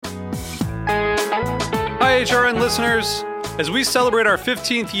HRN listeners. As we celebrate our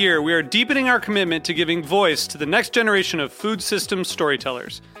 15th year, we are deepening our commitment to giving voice to the next generation of food systems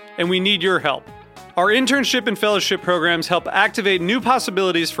storytellers, and we need your help. Our internship and fellowship programs help activate new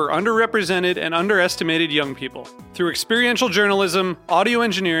possibilities for underrepresented and underestimated young people through experiential journalism, audio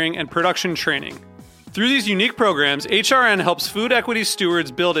engineering, and production training. Through these unique programs, HRN helps food equity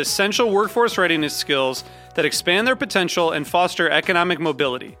stewards build essential workforce readiness skills that expand their potential and foster economic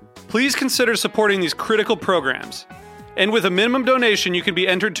mobility. Please consider supporting these critical programs. And with a minimum donation, you can be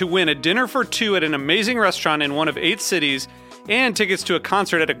entered to win a dinner for two at an amazing restaurant in one of 8 cities and tickets to a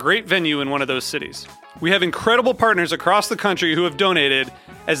concert at a great venue in one of those cities. We have incredible partners across the country who have donated,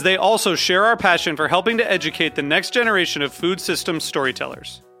 as they also share our passion for helping to educate the next generation of food systems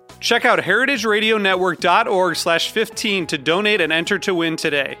storytellers. Check out heritageradionetwork.org/15 to donate and enter to win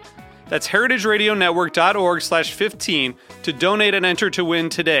today. That's heritageradionetwork.org/15 to donate and enter to win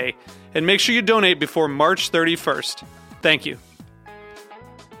today. And make sure you donate before March 31st. Thank you.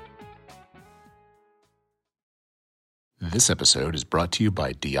 This episode is brought to you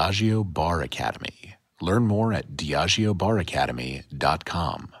by Diageo Bar Academy. Learn more at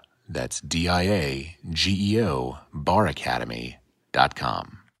diageobaracademy.com. That's DIAGEO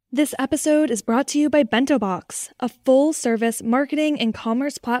baracademy.com. This episode is brought to you by Bento Box, a full-service marketing and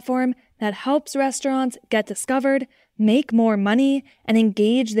commerce platform that helps restaurants get discovered, make more money, and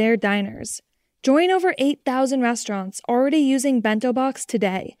engage their diners. Join over 8,000 restaurants already using Bento Box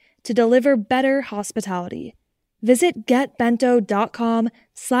today to deliver better hospitality. Visit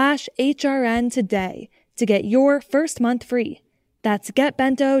getbento.com/HRN today to get your first month free. That's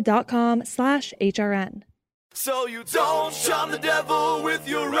getbento.com/HRN. So you don't shun the devil with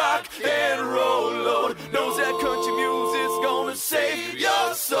your rock and roll load. Knows that country music's gonna save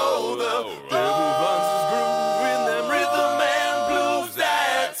your soul. The devil runs his groove in them rhythm and blues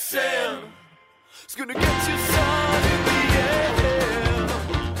that sound. It's gonna get you sun in the air.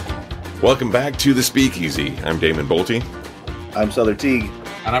 Welcome back to The Speakeasy. I'm Damon Bolte. I'm Souther Teague.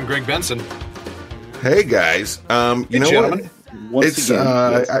 And I'm Greg Benson. Hey, guys. You know gentlemen. Once again,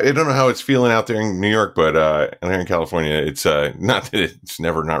 I don't know how it's feeling out there in New York, but here in California, it's not that it's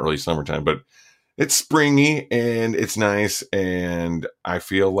never not really summertime, but it's springy and it's nice, and I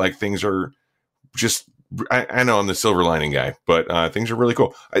feel like things are just. I know I'm the silver lining guy, but things are really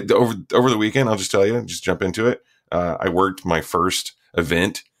cool. Over the weekend, I'll just tell you, just jump into it. I worked my first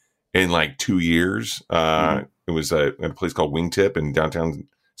event in like 2 years. It was at a place called Wingtip in downtown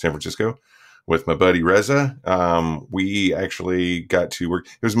San Francisco. With my buddy Reza, we actually got to work.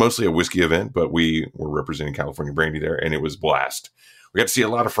 It was mostly a whiskey event, but we were representing California Brandy there, and it was a blast. We got to see a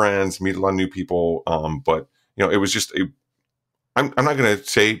lot of friends, meet a lot of new people, but it was just I'm not going to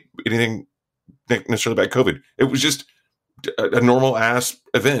say anything necessarily about COVID. It was just a normal ass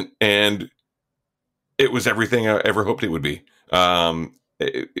event, and it was everything I ever hoped it would be.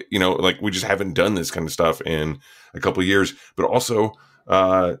 Like we just haven't done this kind of stuff in a couple of years, but also.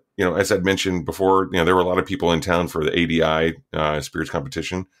 As I'd mentioned before, there were a lot of people in town for the ADI spirits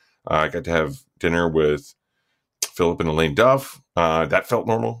competition. I got to have dinner with Philip and Elaine Duff. That felt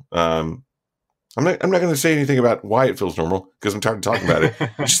normal. I'm not going to say anything about why it feels normal because I'm tired of talking about it.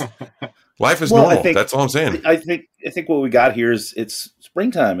 Life is normal. That's all I'm saying. I think what we got here is it's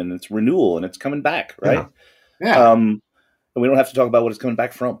springtime and it's renewal and it's coming back, right? Yeah. And we don't have to talk about what it's coming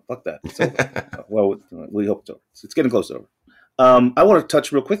back from. Fuck that. It's over. Well, we hope it's over. It's getting close to over. I want to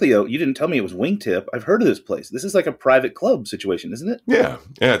touch real quickly, though. You didn't tell me it was Wingtip. I've heard of this place. This is like a private club situation, isn't it? Yeah.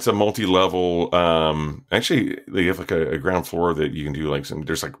 It's a multi-level. Actually, they have like a ground floor that you can do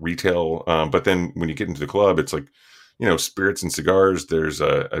there's like retail. But then when you get into the club, it's like, spirits and cigars. There's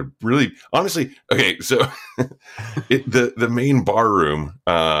a really, honestly, okay. So the main bar room,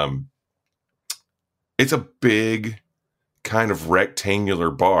 it's a big kind of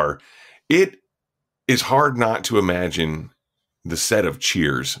rectangular bar. It is hard not to imagine the set of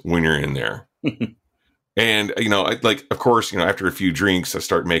Cheers when you're in there. And, of course, after a few drinks, I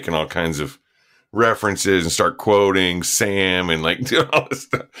start making all kinds of references and start quoting Sam and doing all this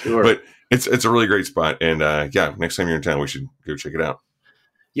stuff. Sure. But it's a really great spot. And next time you're in town, we should go check it out.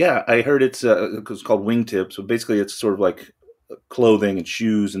 Yeah, I heard it's called Wingtip. So basically it's sort of like clothing and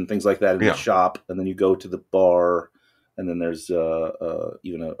shoes and things like that in the shop. And then you go to the bar and then there's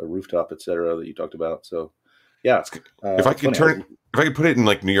even a rooftop, et cetera, that you talked about. So yeah. If I could put it in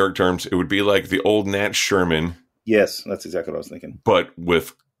New York terms, it would be like the old Nat Sherman. Yes, that's exactly what I was thinking. But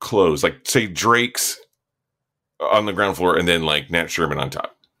with clothes, say Drake's on the ground floor and then Nat Sherman on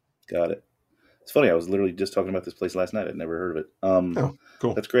top. Got it. It's funny. I was literally just talking about this place last night. I'd never heard of it. Oh,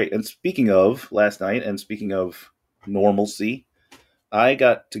 cool. That's great. And speaking of last night and speaking of normalcy, I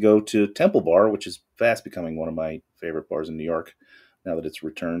got to go to Temple Bar, which is fast becoming one of my favorite bars in New York now that it's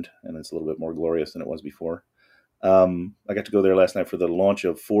returned and it's a little bit more glorious than it was before. I got to go there last night for the launch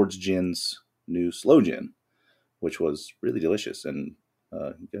of Ford's Gin's new slow gin, which was really delicious. And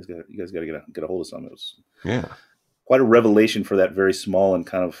you guys got to get a hold of some. It was quite a revelation for that very small and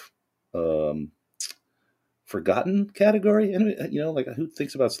kind of forgotten category. And like who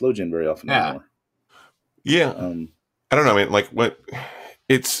thinks about slow gin very often anymore? Yeah, I don't know. I mean, like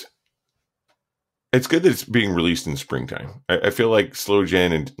it's good that it's being released in springtime. I feel like slow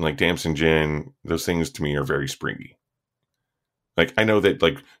gin and like Damson gin, those things to me are very springy. Like I know that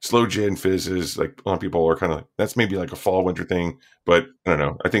like slow gin fizzes, like a lot of people are kind of that's maybe like a fall winter thing, but I don't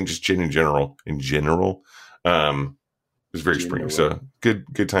know. I think just gin in general, is very springy. So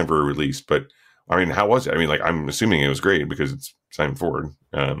good time for a release. But I mean, how was it? I mean, like I'm assuming it was great because it's Simon Ford.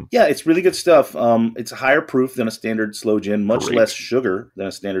 Yeah, it's really good stuff. It's higher proof than a standard slow gin, much less sugar than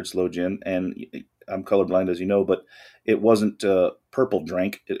a standard slow gin, and I'm colorblind, as you know, but it wasn't purple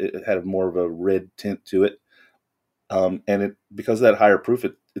drink. It had more of a red tint to it. And it because of that higher proof,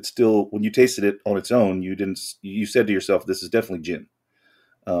 it still, when you tasted it on its own, you said to yourself, this is definitely gin.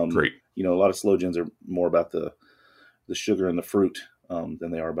 Great. A lot of slow gins are more about the sugar and the fruit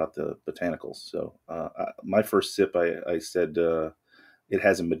than they are about the botanicals. So my first sip, I said it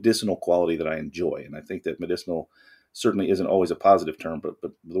has a medicinal quality that I enjoy. And I think that medicinal certainly isn't always a positive term, but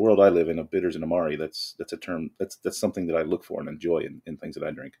the world I live in of bitters and amari, that's a term that's something that I look for and enjoy in things that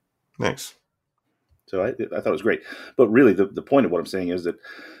I drink. Nice. So I thought it was great. But really the point of what I'm saying is that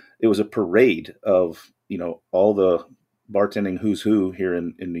it was a parade of, all the bartending who's who here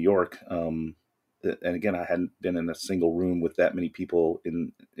in New York. And again, I hadn't been in a single room with that many people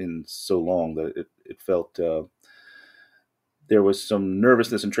in so long that it felt there was some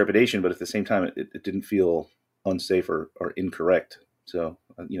nervousness and trepidation, but at the same time, it didn't feel unsafe or incorrect. So,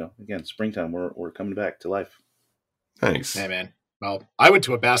 again, springtime, we're coming back to life. Thanks. Hey, man. Well, I went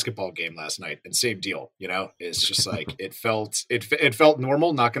to a basketball game last night and same deal, it's just like, it felt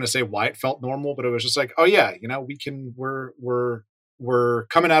normal. Not going to say why it felt normal, but it was just like, oh yeah, we're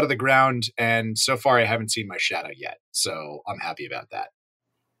coming out of the ground. And so far I haven't seen my shadow yet. So I'm happy about that.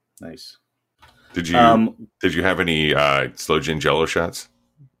 Nice. Did you have any slow gin jello shots?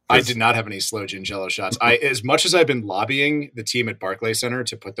 I did not have any slow gin jello shots. As much as I've been lobbying the team at Barclays Center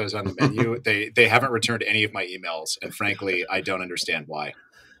to put those on the menu, they haven't returned any of my emails. And frankly, I don't understand why.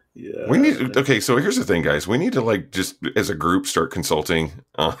 Yeah. So here's the thing, guys. We need to just as a group start consulting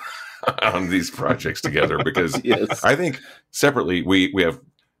on these projects together because yes. I think separately we have,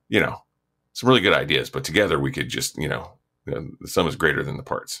 some really good ideas, but together we could just, the sum is greater than the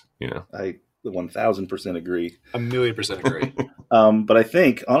parts, I 1000% agree. 1,000,000% agree. But I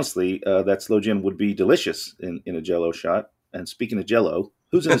think, honestly, that slow gin would be delicious in a Jell-O shot. And speaking of Jell-O,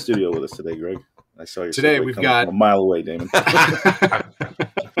 who's in the studio with us today, Greg? I saw you today. We've got a mile away, Damon.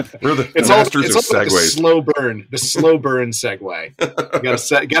 We're the masters of segues. The slow burn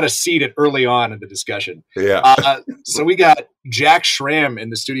segue. Got to seed it early on in the discussion. Yeah. So we got Jack Schramm in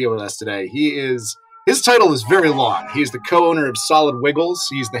the studio with us today. His title is very long. He's the co-owner of Solid Wiggles.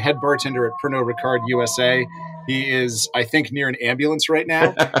 He's the head bartender at Pernod Ricard USA. He is, I think, near an ambulance right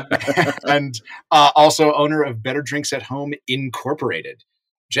now. And also owner of Better Drinks at Home Incorporated.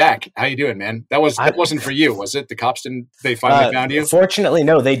 Jack, how you doing, man? That wasn't for you, was it? The cops they finally found you? Fortunately,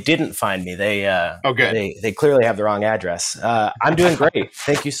 no, they didn't find me. They good. They clearly have the wrong address. I'm doing great.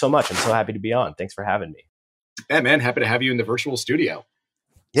 Thank you so much. I'm so happy to be on. Thanks for having me. Yeah, man, happy to have you in the virtual studio.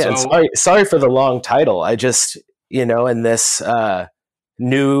 Yeah, and sorry for the long title. I just, in this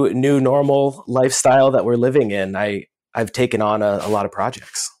new normal lifestyle that we're living in, I've taken on a lot of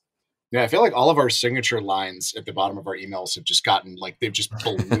projects. Yeah, I feel like all of our signature lines at the bottom of our emails have just gotten they've just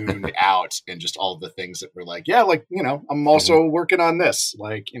ballooned out, and just all the things that we're like, yeah, I'm also working on this,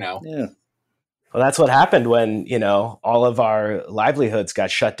 Yeah. Well, that's what happened when, all of our livelihoods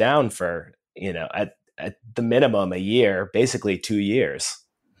got shut down for, at the minimum a year, basically 2 years.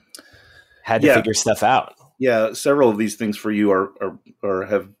 Had to figure stuff out. Yeah, several of these things for you are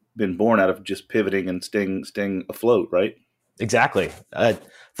have been born out of just pivoting and staying afloat, right? Exactly.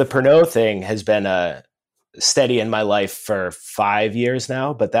 The Pernod thing has been steady in my life for 5 years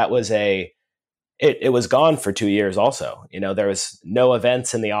now, but that was it was gone for 2 years also. There was no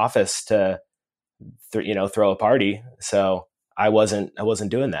events in the office to throw a party, so I wasn't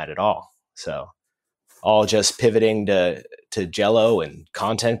doing that at all. So all just pivoting to Jell-O and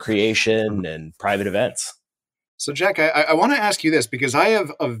content creation and private events. So, Jack, I want to ask you this because I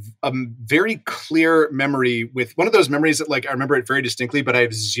have a very clear memory with one of those memories that I remember it very distinctly, but I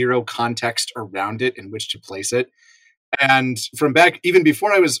have zero context around it in which to place it. And from back, even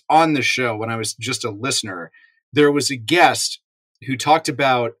before I was on the show, when I was just a listener, there was a guest who talked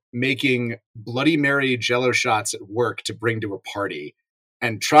about making Bloody Mary Jell-O shots at work to bring to a party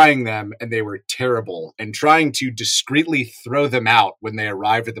and trying them, and they were terrible, and trying to discreetly throw them out when they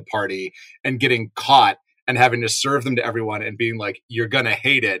arrived at the party and getting caught and having to serve them to everyone and being like, you're going to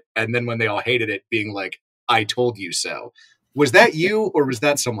hate it. And then when they all hated it, being like, I told you so. Was that you or was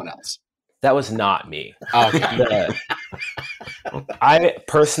that someone else? That was not me. Okay. I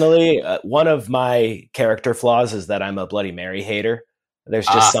personally, one of my character flaws is that I'm a Bloody Mary hater. There's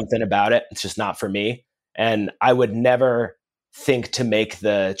just something about it. It's just not for me. And I would never think to make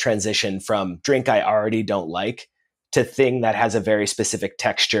the transition from drink I already don't like to thing that has a very specific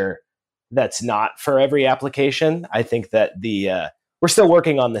texture that's not for every application. I think that we're still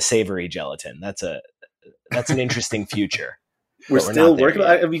working on the savory gelatin. That's an interesting future. We're still working.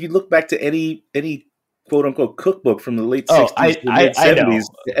 I mean, if you look back to any quote unquote cookbook from the late 60s to mid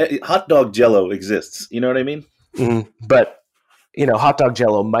 70s, hot dog Jell-O exists. You know what I mean? Mm-hmm. But hot dog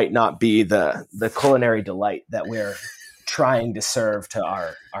Jell-O might not be the culinary delight that we're trying to serve to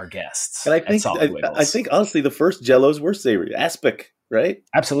our guests. And I think honestly, the first Jell-Os were savory. Aspic, right?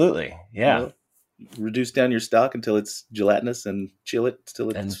 Absolutely, yeah. Reduce down your stock until it's gelatinous and chill it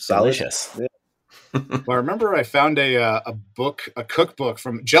till it's solid. Delicious. Yeah. Well, I remember I found a cookbook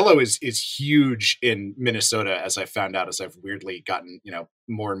from Jell-O is huge in Minnesota, as I found out as I've weirdly gotten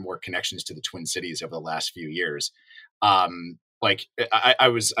more and more connections to the Twin Cities over the last few years. Like I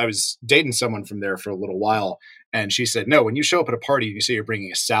was dating someone from there for a little while, and she said, no, when you show up at a party and you say you're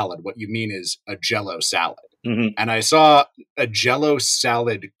bringing a salad, what you mean is a Jell-O salad. Mm-hmm. And I saw a Jell-O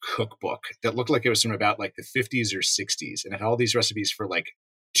salad cookbook that looked like it was from about like the 50s or 60s, and it had all these recipes for like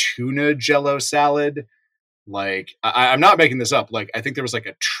tuna Jell-O salad. Like I'm not making this up. Like I think there was like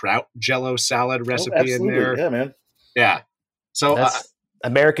a trout Jell-O salad recipe in there. Yeah, man. Yeah. So that's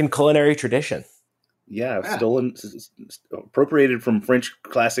American culinary tradition. Yeah, stolen, appropriated from French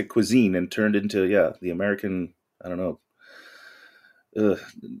classic cuisine and turned into the American. I don't know,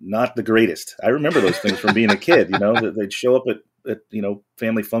 not the greatest. I remember those things from being a kid. They'd show up at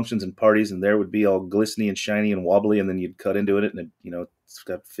family functions and parties, and there would be all glistening and shiny and wobbly, and then you'd cut into it, and it's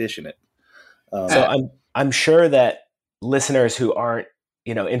got fish in it. So I'm sure that listeners who aren't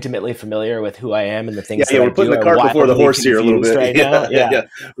intimately familiar with who I am and the things that we're putting the cart before the horse here a little bit. Right now. Yeah.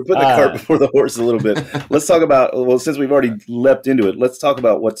 We're putting the cart before the horse a little bit. Let's talk about, since we've already leapt into it, let's talk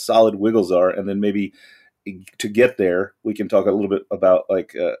about what solid wiggles are, and then maybe to get there, we can talk a little bit about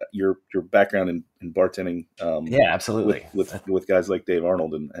like your background in bartending. Absolutely. With guys like Dave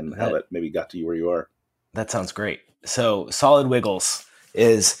Arnold and how that maybe got to you where you are. That sounds great. So Solid Wiggles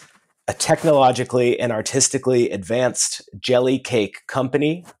is a technologically and artistically advanced jelly cake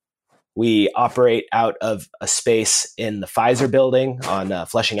company. We operate out of a space in the Pfizer building on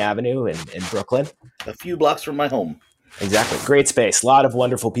Flushing Avenue in Brooklyn. A few blocks from my home. Exactly. Great space. A lot of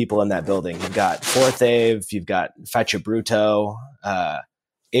wonderful people in that building. You've got Fourth Ave, you've got Faccia Bruto,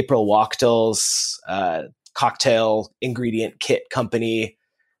 April Wachtels, cocktail ingredient kit company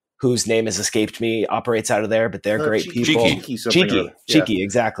whose name has escaped me, operates out of there, but they're great people. Cheeky,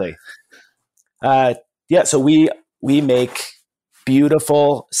 exactly. So we make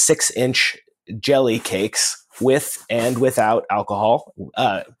beautiful 6-inch jelly cakes with and without alcohol.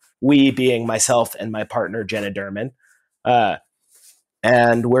 We being myself and my partner, Jenna Derman.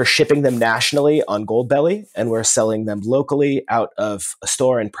 And we're shipping them nationally on Goldbelly, and we're selling them locally out of a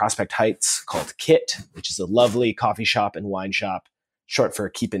store in Prospect Heights called Kit, which is a lovely coffee shop and wine shop, short for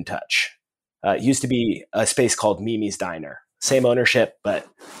Keep in Touch. It used to be a space called Mimi's Diner. Same ownership, but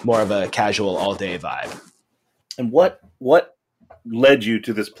more of a casual all-day vibe. And what led you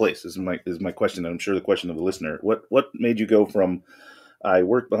to this place is my question. I'm sure the question of the listener. What made you go from I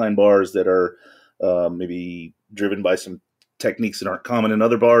work behind bars that are maybe driven by some techniques that aren't common in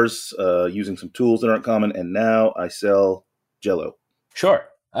other bars, using some tools that aren't common, and now I sell Jell-O? Sure.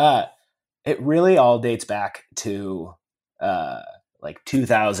 It really all dates back to like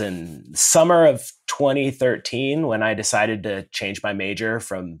 2000, summer of 2013, when I decided to change my major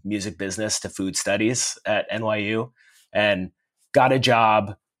from music business to food studies at NYU, and got a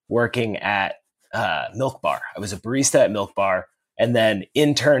job working at Milk Bar. I was a barista at Milk Bar, and then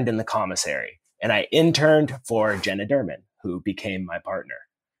interned in the commissary. And I interned for Jenna Derman, who became my partner.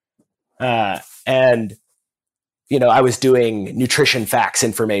 And I was doing nutrition facts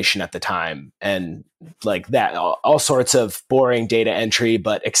information at the time, and like that, all sorts of boring data entry,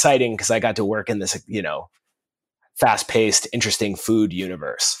 but exciting because I got to work in this, fast-paced, interesting food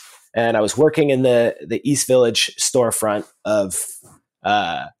universe. And I was working in the East Village storefront of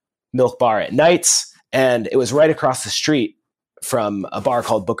Milk Bar at nights, and it was right across the street from a bar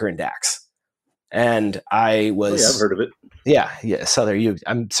called Booker and Dax. And I was, I've heard of it. Yeah. Souther,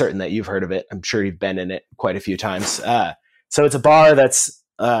 I'm certain that you've heard of it. I'm sure you've been in it quite a few times. So it's a bar that's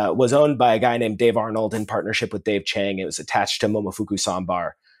was owned by a guy named Dave Arnold in partnership with Dave Chang. It was attached to Momofuku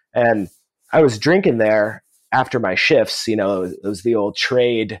Sambar. And I was drinking there after my shifts. It was the old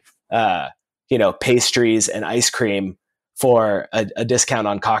trade, pastries and ice cream for a discount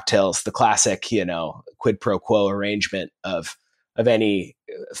on cocktails, the classic, quid pro quo arrangement of any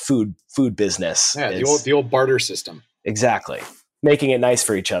food business. Yeah, the old barter system. Exactly. Making it nice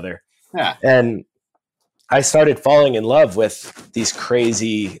for each other. Yeah. And I started falling in love with these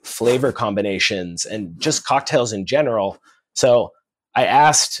crazy flavor combinations and just cocktails in general. So I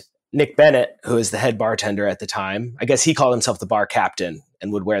asked Nick Bennett, who was the head bartender at the time. I guess he called himself the bar captain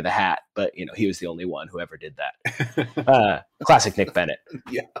and would wear the hat, but he was the only one who ever did that. Classic Nick Bennett.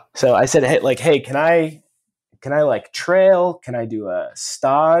 Yeah. So I said, hey, can I like trail? Can I do a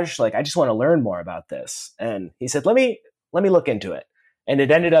stage? Like, I just want to learn more about this. And he said, let me look into it. And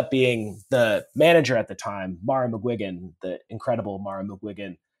it ended up being the manager at the time, Mara McGuigan, the incredible Mara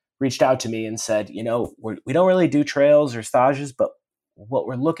McGuigan, reached out to me and said, we don't really do trails or stages, but what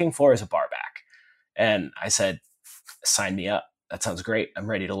we're looking for is a bar back. And I said, sign me up. That sounds great. I'm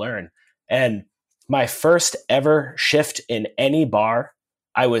ready to learn. And my first ever shift in any bar,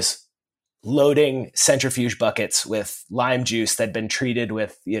 I was loading centrifuge buckets with lime juice that had been treated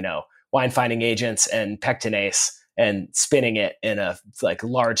with, wine finding agents and pectinase and spinning it in a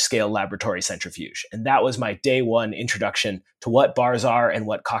large scale laboratory centrifuge. And that was my day one introduction to what bars are and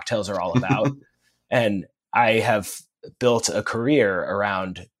what cocktails are all about. And I have built a career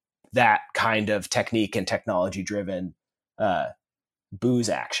around that kind of technique and technology driven booze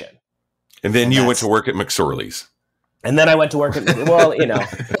action. And then you went to work at McSorley's. And then I went to work at,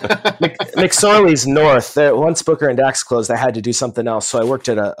 McSorley's North. Once Booker and Dax closed, I had to do something else. So I worked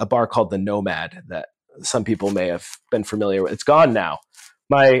at a bar called the Nomad that some people may have been familiar with. It's gone now.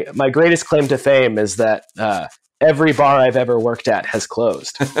 My greatest claim to fame is that every bar I've ever worked at has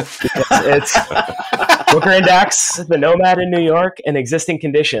closed. It's Booker and Dax, the Nomad in New York, and Existing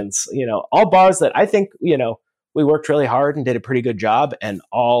Conditions. All bars that I think, we worked really hard and did a pretty good job, and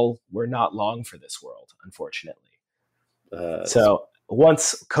all were not long for this world, unfortunately. So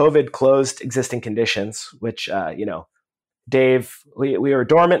once COVID closed Existing Conditions, which, Dave, we were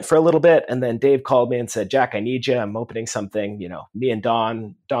dormant for a little bit, and then Dave called me and said, Jack, I need you. I'm opening something. Me and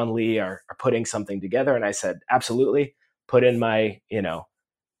Don Lee are putting something together. And I said, absolutely. Put in my,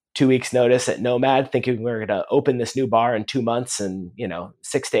 2 weeks notice at Nomad, thinking we were going to open this new bar in 2 months. And,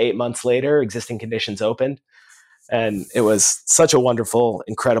 6 to 8 months later, Existing Conditions opened. And it was such a wonderful,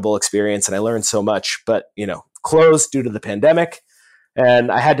 incredible experience. And I learned so much, but, closed due to the pandemic.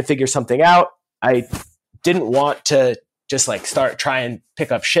 And I had to figure something out. I didn't want to just try and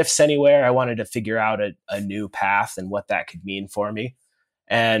pick up shifts anywhere. I wanted to figure out a new path and what that could mean for me.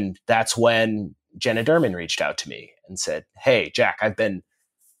 And that's when Jenna Derman reached out to me and said, hey, Jack, I've been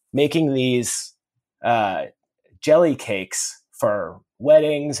making these jelly cakes for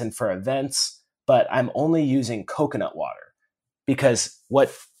weddings and for events, but I'm only using coconut water because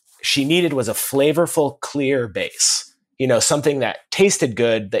what she needed was a flavorful, clear base, something that tasted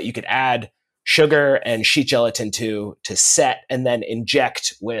good that you could add sugar and sheet gelatin to set and then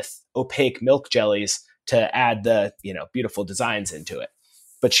inject with opaque milk jellies to add the, beautiful designs into it.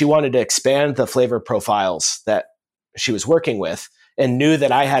 But she wanted to expand the flavor profiles that she was working with and knew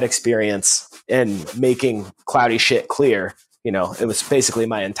that I had experience in making cloudy shit clear. It was basically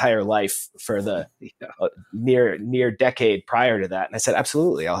my entire life for the near decade prior to that. And I said,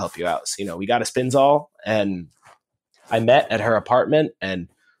 absolutely, I'll help you out. So, we got a Spinzall and I met at her apartment and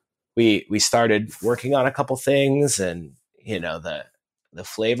we started working on a couple things and, the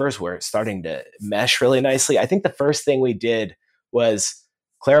flavors were starting to mesh really nicely. I think the first thing we did was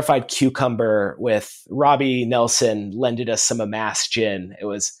clarified cucumber with Robbie Nelson lended us some Amass gin. It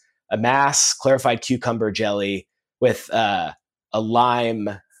was Amass clarified cucumber jelly with a lime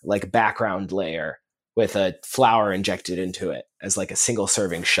background layer with a flower injected into it as a single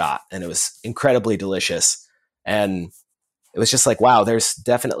serving shot. And it was incredibly delicious. And it was just wow, there's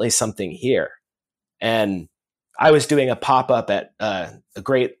definitely something here. And I was doing a pop-up at a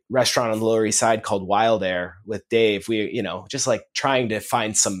great restaurant on the Lower East Side called Wild Air with Dave. We, just trying to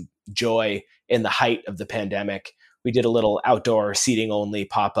find some joy in the height of the pandemic. We did a little outdoor seating only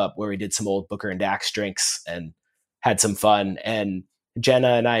pop-up where we did some old Booker and Dax drinks and had some fun. And Jenna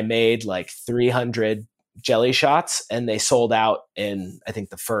and I made 300 jelly shots and they sold out in, I think,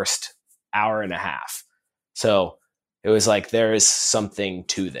 the first hour and a half. So it was there is something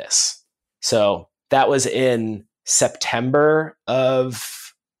to this. So that was in September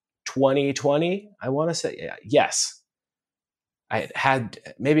of 2020. I want to say, yes. I had,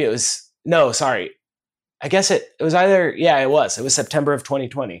 maybe it was, no, sorry. I guess it was either, it was September of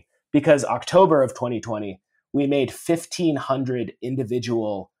 2020, because October of 2020, we made 1,500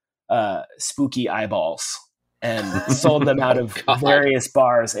 individual spooky eyeballs and sold them out of various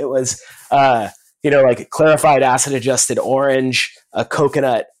bars. It was, like clarified acid adjusted orange, a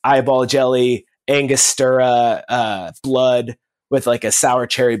coconut eyeball jelly, Angostura blood with like a sour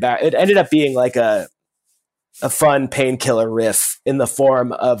cherry back. It ended up being like a fun painkiller riff in the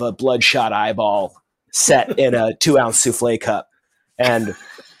form of a bloodshot eyeball set in a 2-ounce souffle cup. And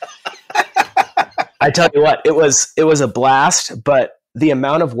I tell you what, it was a blast, but the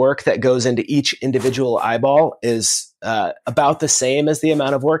amount of work that goes into each individual eyeball is about the same as the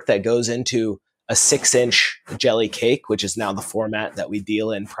amount of work that goes into a 6-inch jelly cake, which is now the format that we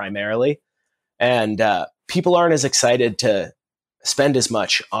deal in primarily. And people aren't as excited to spend as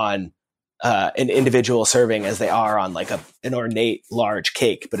much on an individual serving as they are on like an ornate large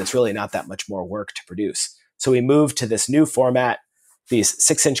cake, but it's really not that much more work to produce. So we moved to this new format, these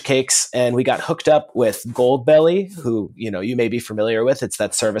 6-inch cakes, and we got hooked up with Goldbelly, who, you may be familiar with. It's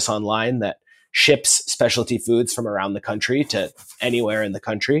that service online that ships specialty foods from around the country to anywhere in the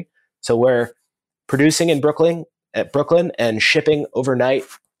country. So we're producing in Brooklyn and shipping overnight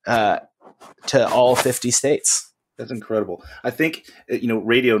to all 50 states. That's incredible. I think,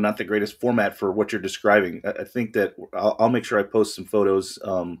 radio, not the greatest format for what you're describing. I think that I'll make sure I post some photos.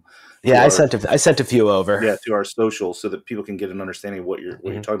 I sent a few over. Yeah, to our social so that people can get an understanding of what you're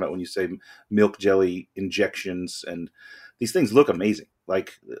talking about when you say milk jelly injections. And these things look amazing.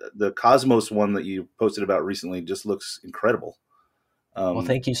 Like the Cosmos one that you posted about recently just looks incredible. Well,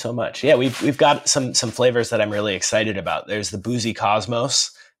 thank you so much. Yeah, we've got some flavors that I'm really excited about. There's the Boozy Cosmos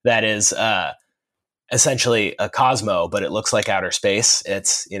that is essentially a Cosmo, but it looks like outer space.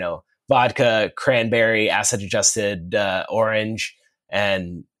 It's, vodka, cranberry, acid adjusted orange,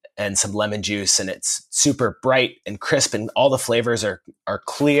 and some lemon juice. And it's super bright and crisp, and all the flavors are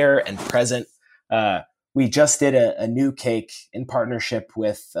clear and present. We just did a new cake in partnership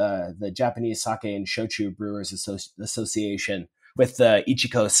with the Japanese Sake and Shochu Brewers Association with the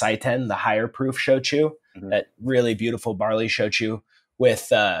Ichiko Saiten, the higher proof shochu, that really beautiful barley shochu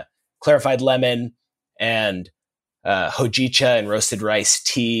with clarified lemon and hojicha and roasted rice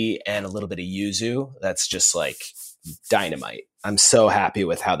tea and a little bit of yuzu. That's just like dynamite. I'm so happy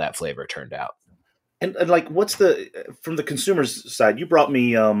with how that flavor turned out. And like, what's from the consumer's side? You brought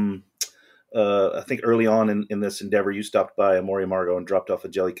me, I think early on in this endeavor, you stopped by Amore Amargo and dropped off a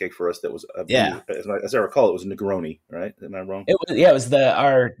jelly cake for us that was, as I recall, it was a Negroni, right? Am I wrong? It was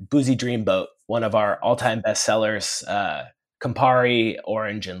our Boozy Dreamboat, one of our all-time bestsellers, Campari,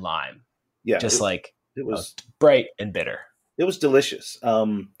 orange, and lime. Yeah, it was bright and bitter. It was delicious.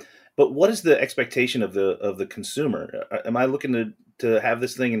 But what is the expectation of the consumer? Am I looking to have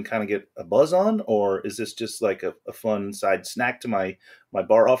this thing and kind of get a buzz on, or is this just like a fun side snack to my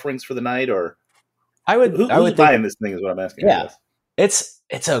bar offerings for the night? Or who's buying this thing is what I'm asking. Yeah, it's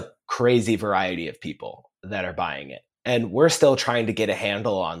a crazy variety of people that are buying it, and we're still trying to get a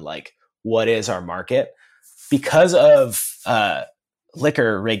handle on like what is our market because of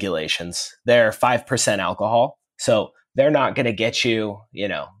liquor regulations. They're 5% alcohol, so they're not going to get you,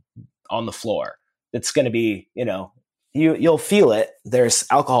 on the floor. It's going to be, you'll feel it. There's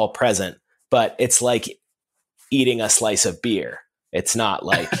alcohol present, but it's like eating a slice of beer. It's not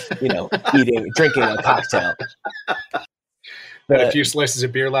like, drinking a cocktail. Had a few slices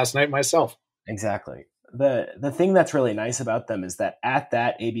of beer last night myself. Exactly. The thing that's really nice about them is that at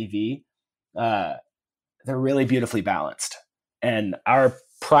that ABV, they're really beautifully balanced. And our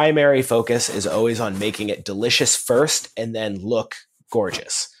primary focus is always on making it delicious first and then look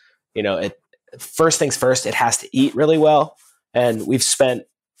gorgeous. First things first, it has to eat really well. And we've spent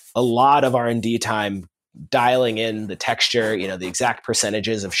a lot of R&D time dialing in the texture, the exact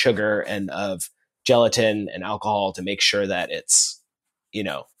percentages of sugar and of gelatin and alcohol to make sure that it's,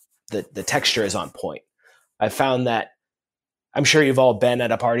 the texture is on point. I found that, I'm sure you've all been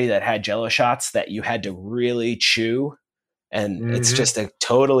at a party that had Jell-O shots that you had to really chew, and it's just a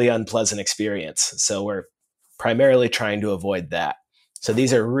totally unpleasant experience. So we're primarily trying to avoid that. So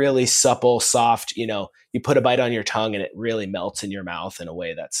these are really supple, soft, you put a bite on your tongue and it really melts in your mouth in a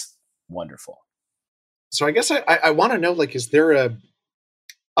way that's wonderful. So I guess I want to know, like, is there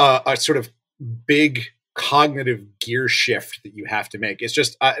a sort of big cognitive gear shift that you have to make? It's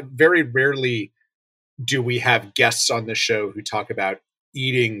just very rarely do we have guests on the show who talk about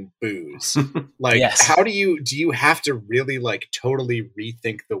eating booze. Like, Yes. how do you have to really like totally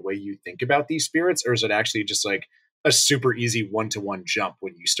rethink the way you think about these spirits, or is it actually just like a super easy one-to-one jump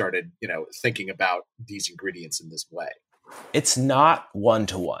when you started, thinking about these ingredients in this way? It's not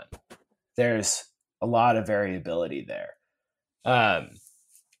one-to-one. There's a lot of variability there.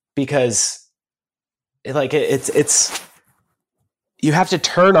 Because it's you have to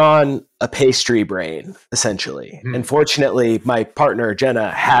turn on a pastry brain, essentially. And fortunately, my partner,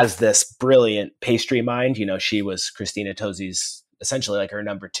 Jenna, has this brilliant pastry mind. She was Christina Tozzi's, essentially like her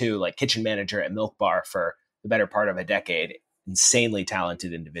number 2, like kitchen manager at Milk Bar for the better part of a decade. Insanely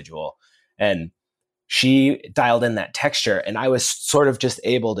talented individual. And she dialed in that texture. And I was sort of just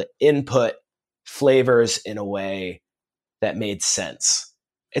able to input flavors in a way that made sense.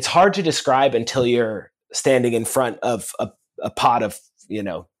 It's hard to describe until you're standing in front of a pot of,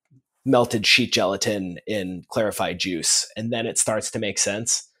 melted sheet gelatin in clarified juice. And then it starts to make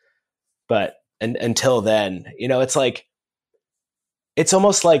sense. But until then, it's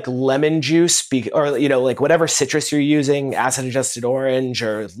almost like lemon juice or, like whatever citrus you're using, acid adjusted orange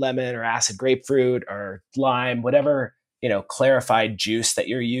or lemon or acid grapefruit or lime, whatever, clarified juice that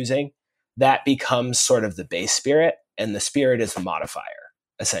you're using, that becomes sort of the base spirit, and the spirit is the modifier,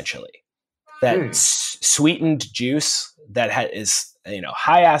 essentially. That sweetened juice that is,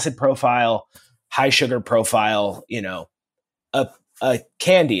 high acid profile, high sugar profile, a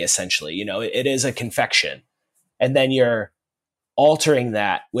candy, essentially. It is a confection. And then you're altering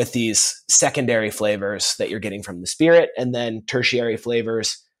that with these secondary flavors that you're getting from the spirit, and then tertiary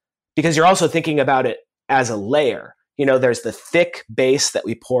flavors, because you're also thinking about it as a layer. There's the thick base that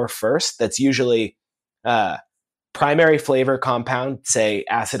we pour first. That's usually primary flavor compound, say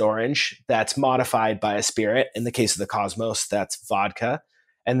acid orange, that's modified by a spirit. In the case of the Cosmos, that's vodka.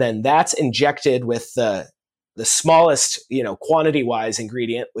 And then that's injected with the smallest, quantity-wise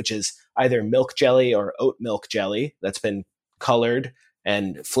ingredient, which is either milk jelly or oat milk jelly that's been colored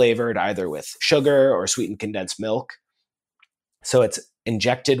and flavored either with sugar or sweetened condensed milk. So it's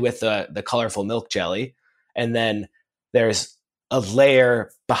injected with the colorful milk jelly. And then there's a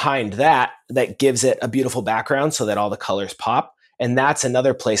layer behind that gives it a beautiful background so that all the colors pop. And that's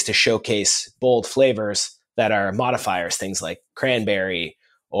another place to showcase bold flavors that are modifiers, things like cranberry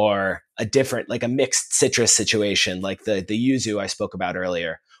or a different, like a mixed citrus situation, like the yuzu I spoke about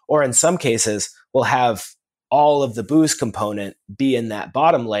earlier. Or in some cases, we'll have all of the booze component be in that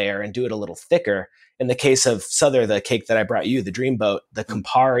bottom layer and do it a little thicker. In the case of Souther, the cake that I brought you, the Dreamboat, the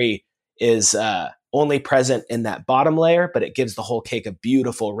Campari is only present in that bottom layer, but it gives the whole cake a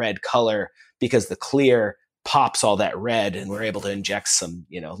beautiful red color because the clear pops all that red, and we're able to inject some,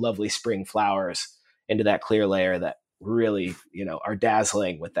 lovely spring flowers into that clear layer that really, are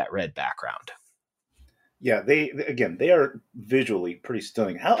dazzling with that red background. Yeah, they are visually pretty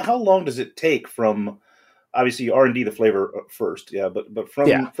stunning. How long does it take from, obviously you R&D the flavor first, but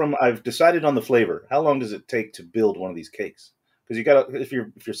from I've decided on the flavor, how long does it take to build one of these cakes? Because you gotta, if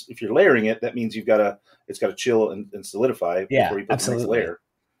you're layering it, that means it's gotta chill and solidify before you put the next layer.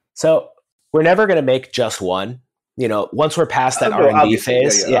 So we're never gonna make just one. Once we're past that R&D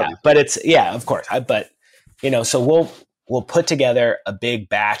phase, but of course. So we'll put together a big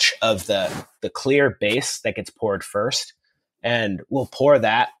batch of the clear base that gets poured first, and we'll pour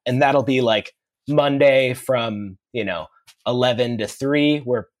that, and that'll be like Monday from 11 to 3.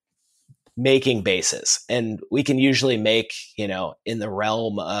 We're making bases, and we can usually make in the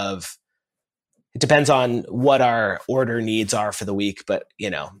realm of, it depends on what our order needs are for the week, but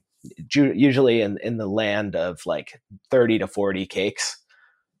usually in the land of like 30 to 40 cakes,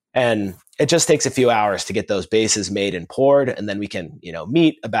 and it just takes a few hours to get those bases made and poured, and then we can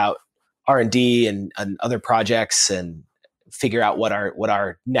meet about R&D and other projects and figure out what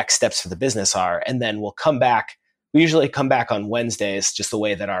our next steps for the business are, and then we'll come back. We usually come back on Wednesdays, just the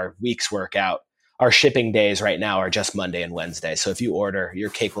way that our weeks work out. Our shipping days right now are just Monday and Wednesday. So if you order, your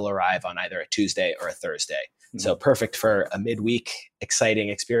cake will arrive on either a Tuesday or a Thursday. Mm-hmm. So perfect for a midweek exciting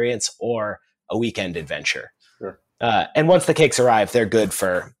experience or a weekend adventure. Sure. And once the cakes arrive, they're good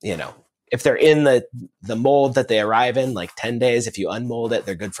for, if they're in the mold that they arrive in, like 10 days. If you unmold it,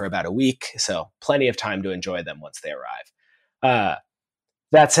 they're good for about a week. So plenty of time to enjoy them once they arrive.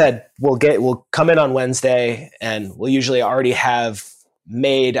 That said, we'll come in on Wednesday, and we'll usually already have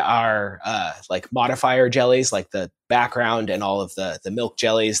made our like modifier jellies, like the background and all of the milk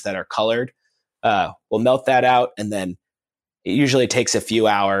jellies that are colored. We'll melt that out, and then it usually takes a few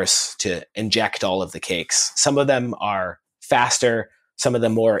hours to inject all of the cakes. Some of them are faster. Some of the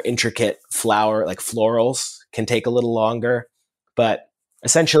more intricate flower, like florals, can take a little longer. But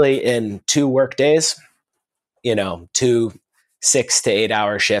essentially in 2 work days, 2 6 to 8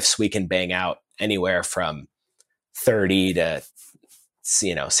 hour shifts, we can bang out anywhere from 30 to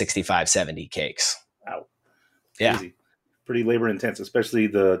 65, 70 cakes. Wow. Yeah. Easy. Pretty labor intense, especially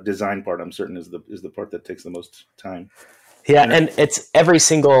the design part. I'm certain is the part that takes the most time. Yeah, and it's every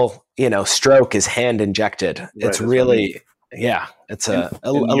single stroke is hand injected. Right, it's really it's a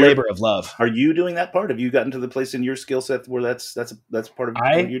labor of love. Are you doing that part? Have you gotten to the place in your skill set where that's part of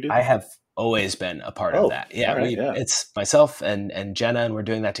what you do? I have always been a part of that. Yeah, right, it's myself and Jenna, and we're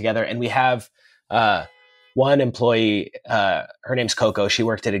doing that together. And we have one employee. Her name's Coco. She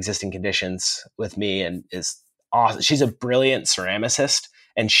worked at Existing Conditions with me and is awesome. She's a brilliant ceramicist,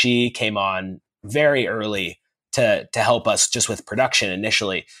 and she came on very early to help us just with production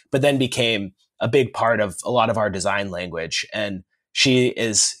initially, but then became a big part of a lot of our design language. And she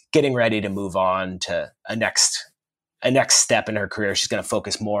is getting ready to move on to a next step in her career. She's going to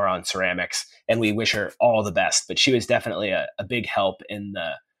focus more on ceramics, and we wish her all the best. But she was definitely a big help in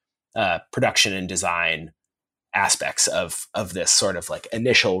the production and design aspects of this sort of like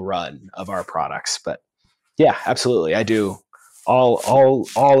initial run of our products. But yeah, absolutely. I do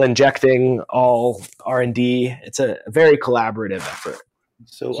all injecting, all R&D. It's a very collaborative effort.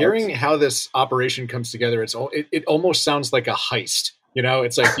 So hearing how this operation comes together, it almost sounds like a heist.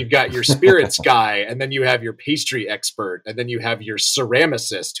 It's like you've got your spirits guy, and then you have your pastry expert, and then you have your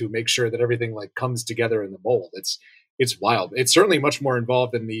ceramicist who makes sure that everything like comes together in the mold. It's wild. It's certainly much more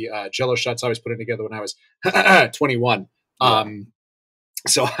involved than the Jell-O shots I was putting together when I was 21. Yeah.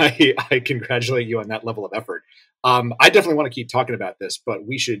 So I congratulate you on that level of effort. I definitely want to keep talking about this, but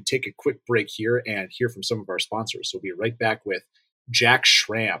we should take a quick break here and hear from some of our sponsors. So we'll be right back with Jack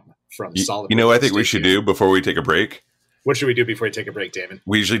Schramm from Solid. I think we should do before we take a break. What should we do before we take a break, Damon?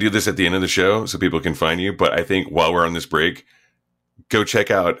 We usually do this at the end of the show so people can find you. But I think while we're on this break, go check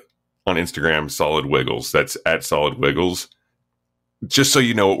out on Instagram Solid Wiggles. That's at Solid Wiggles. Just so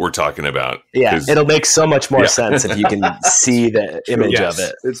you know what we're talking about. Yeah, it'll make so much more sense if you can see the image of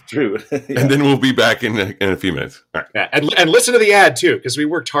it. It's true. And then we'll be back in a few minutes. All right. Yeah, and listen to the ad too, because we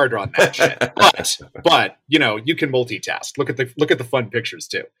worked harder on that shit. But you can multitask. Look at the fun pictures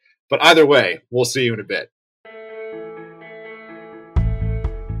too. But either way, we'll see you in a bit.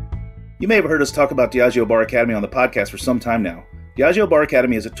 You may have heard us talk about Diageo Bar Academy on the podcast for some time now. Diageo Bar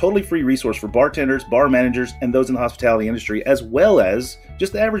Academy is a totally free resource for bartenders, bar managers, and those in the hospitality industry, as well as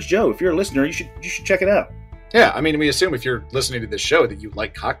just the average Joe. If you're a listener, you should check it out. Yeah, I mean, we assume if you're listening to this show that you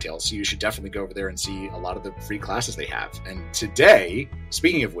like cocktails, so you should definitely go over there and see a lot of the free classes they have. And today,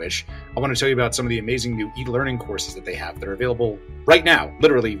 speaking of which, I want to tell you about some of the amazing new e-learning courses that they have that are available right now,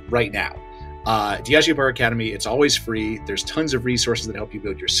 literally right now. Diageo Bar Academy, it's always free. There's tons of resources that help you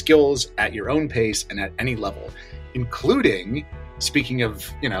build your skills at your own pace and at any level, including, speaking of,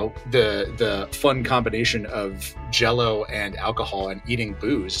 the fun combination of Jell-O and alcohol and eating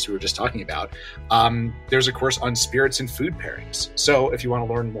booze, as we were just talking about, there's a course on spirits and food pairings. So if you want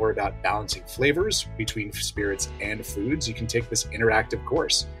to learn more about balancing flavors between spirits and foods, you can take this interactive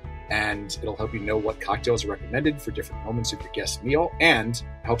course. And it'll help you know what cocktails are recommended for different moments of your guest meal, and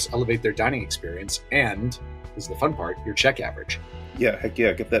helps elevate their dining experience. And this is the fun part, your check average. Yeah, heck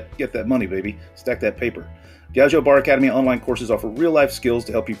yeah, get that money, baby. Stack that paper. Diageo Bar Academy online courses offer real-life skills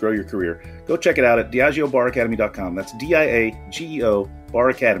to help you grow your career. Go check it out at DiageoBarAcademy.com. That's DIAGEO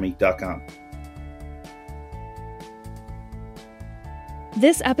baracademy.com.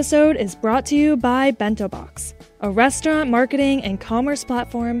 This episode is brought to you by Bento Box, a restaurant marketing and commerce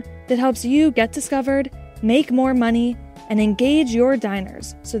platform that helps you get discovered, make more money, and engage your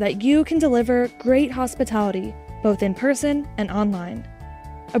diners so that you can deliver great hospitality both in person and online.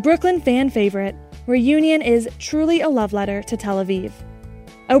 A Brooklyn fan favorite, Reunion is truly a love letter to Tel Aviv.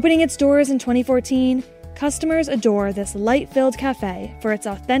 Opening its doors in 2014, customers adore this light-filled cafe for its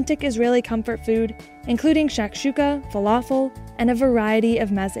authentic Israeli comfort food, including shakshuka, falafel, and a variety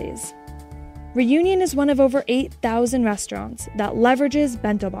of mezes. Reunion is one of over 8,000 restaurants that leverages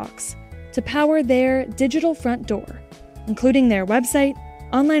Bento Box to power their digital front door, including their website,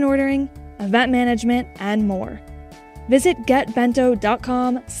 online ordering, event management, and more. Visit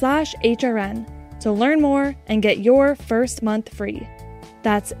getbento.com/HRN to learn more and get your first month free.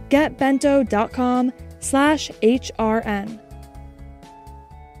 That's getbento.com/HRN.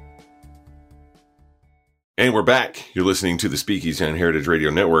 And we're back. You're listening to the Speakeasy on Heritage Radio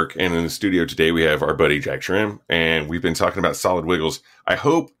Network. And in the studio today, we have our buddy Jack Schramm. And we've been talking about Solid Wiggles. I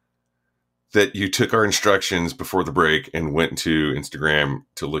hope that you took our instructions before the break and went to Instagram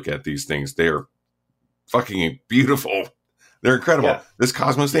to look at these things. They are fucking beautiful. They're incredible. Yeah. This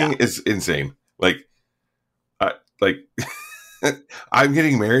Cosmos thing is insane. I'm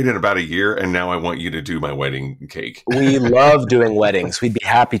getting married in about a year, and now I want you to do my wedding cake. We love doing weddings. We'd be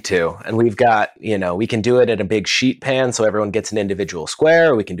happy to. And we've got, we can do it in a big sheet pan so everyone gets an individual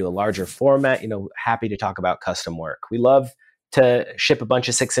square. We can do a larger format, happy to talk about custom work. We love to ship a bunch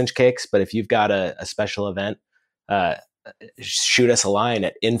of 6-inch cakes, but if you've got a special event, shoot us a line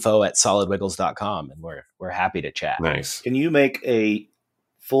at info@solidwiggles.com, and we're happy to chat. Nice. Can you make a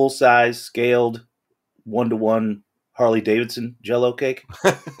full-size scaled 1-to-1 Harley Davidson Jell-O cake?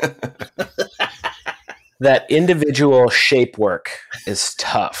 That individual shape work is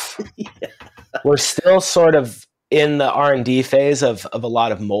tough. Yeah. We're still sort of in the R&D phase of a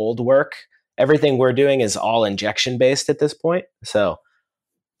lot of mold work. Everything we're doing is all injection based at this point. So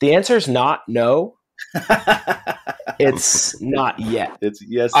the answer is not no. It's not yet. It's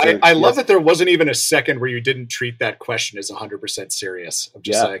yes. I love that there wasn't even a second where you didn't treat that question as 100% serious. I'm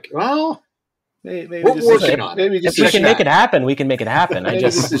just like, well, maybe we're working on it. If we can make it happen, we can make it happen. Maybe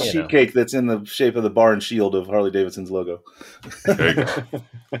just a sheet cake that's in the shape of the bar and shield of Harley Davidson's logo. There you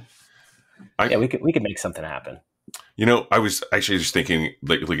go. We could make something happen. I was actually just thinking,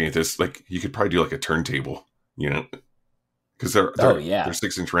 like, looking at this, like, you could probably do like a turntable, because they're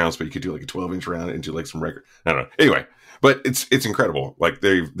 6-inch rounds, but you could do like a 12-inch round and do like some record. I don't know. Anyway, but it's incredible. Like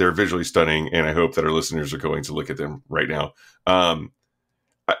they're visually stunning, and I hope that our listeners are going to look at them right now.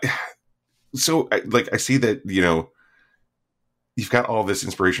 So I see that, you've got all this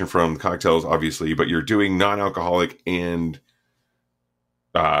inspiration from cocktails, obviously, but you're doing non-alcoholic and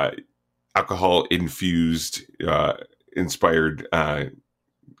alcohol infused, inspired, kind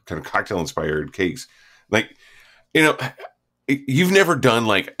of cocktail inspired cakes. Like, you've never done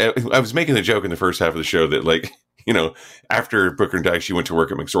I was making a joke in the first half of the show that after Booker and Dyche, you went to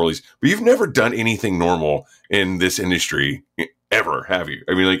work at McSorley's, but you've never done anything normal in this industry ever, have you?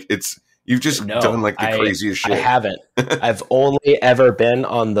 I mean, you've just done the craziest shit. I haven't. I've only ever been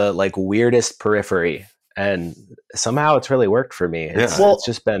on the weirdest periphery, and somehow it's really worked for me. It's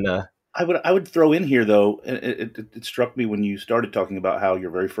just been I would throw in here though, it struck me when you started talking about how your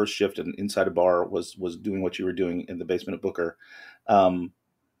very first shift inside a bar was doing what you were doing in the basement at Booker,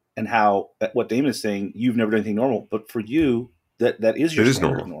 and how what Damon is saying, you've never done anything normal, but for you that is your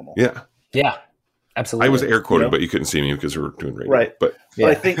normal. Yeah, absolutely. I was air quoting, but you couldn't see me because we were doing radio. Right. But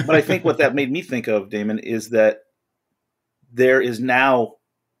I think what that made me think of, Damon, is that there is now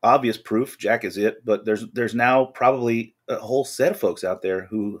obvious proof. Jack is it, but there's now probably a whole set of folks out there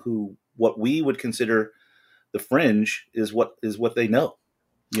who what we would consider the fringe is what they know.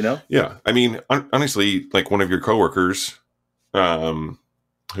 Yeah. I mean, honestly, one of your coworkers,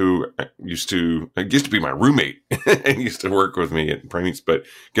 who used to be my roommate and used to work with me at Prime Meats, but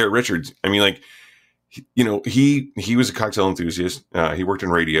Garrett Richards, I mean, he was a cocktail enthusiast. He worked in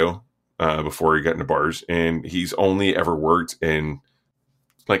radio before he got into bars, and he's only ever worked in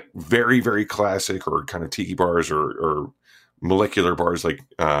very, very classic or kind of tiki bars or molecular bars, like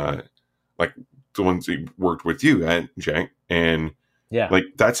the ones he worked with you at, Jack. And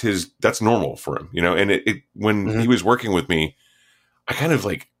that's normal for him, and it when he was working with me, I kind of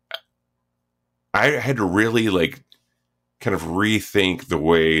I had to really kind of rethink the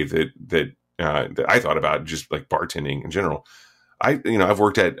way that I thought about just bartending in general. I've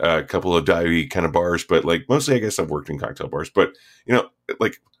worked at a couple of divey kind of bars, but mostly I guess I've worked in cocktail bars, but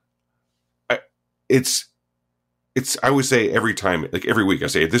it's, I would say every time, every week I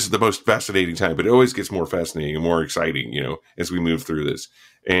say, this is the most fascinating time, but it always gets more fascinating and more exciting, as we move through this.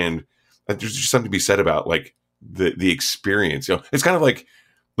 And there's just something to be said about the experience. It's kind of like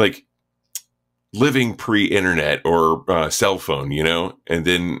living pre-internet or cell phone, and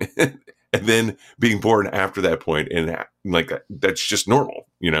then and then being born after that point, and that's just normal,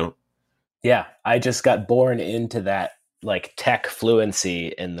 Yeah, I just got born into that tech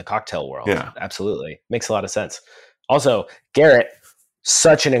fluency in the cocktail world. Yeah, absolutely, makes a lot of sense. Also, Garrett,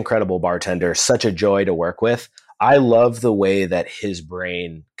 such an incredible bartender, such a joy to work with. I love the way that his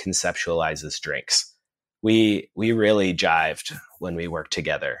brain conceptualizes drinks. We really jived when we worked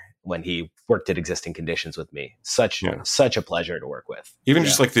together, when he worked at Existing Conditions with me. Such a pleasure to work with. Even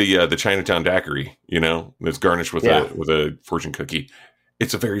just the Chinatown daiquiri, that's garnished with a fortune cookie.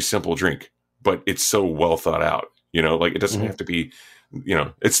 It's a very simple drink, but it's so well thought out. It doesn't have to be,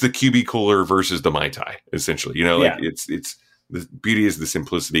 it's the QB cooler versus the Mai Tai, essentially. It's the beauty is the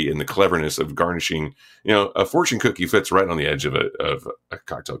simplicity and the cleverness of garnishing. A fortune cookie fits right on the edge of a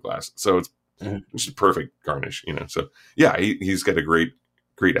cocktail glass, so it's just a perfect garnish. So yeah, he's got a great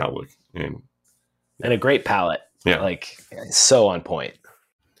outlook and a great palate. Yeah, so on point.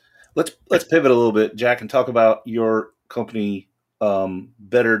 Let's pivot a little bit, Jack, and talk about your company,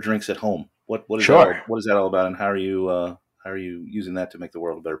 Better Drinks at Home. What is that all about, and how are How are you using that to make the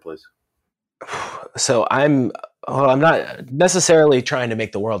world a better place? So I'm not necessarily trying to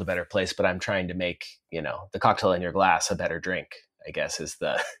make the world a better place, but I'm trying to make, the cocktail in your glass a better drink, I guess is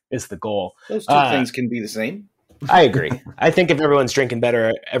the goal. Those two things can be the same. I agree. I think if everyone's drinking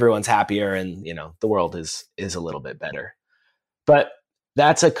better, everyone's happier, and the world is a little bit better. But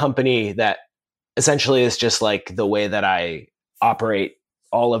that's a company that essentially is just like the way that I operate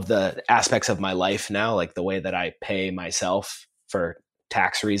all of the aspects of my life now, like the way that I pay myself for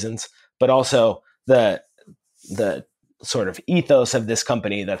tax reasons, but also the sort of ethos of this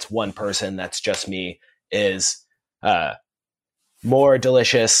company that's one person, that's just me, is more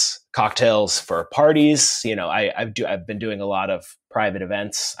delicious cocktails for parties. I've been doing a lot of private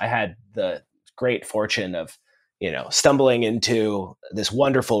events. I had the great fortune of, stumbling into this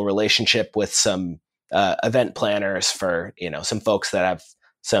wonderful relationship with some event planners for, some folks that have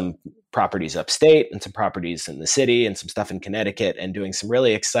some properties upstate and some properties in the city and some stuff in Connecticut, and doing some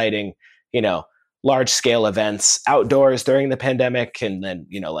really exciting, large scale events outdoors during the pandemic. And then,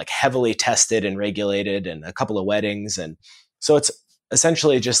 like heavily tested and regulated, and a couple of weddings. And so it's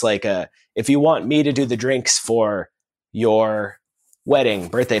essentially just like if you want me to do the drinks for your wedding,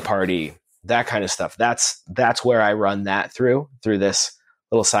 birthday party, that kind of stuff, that's where I run that through this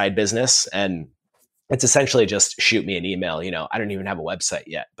little side business. And it's essentially just shoot me an email. I don't even have a website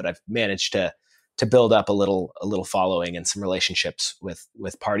yet, but I've managed to build up a little following and some relationships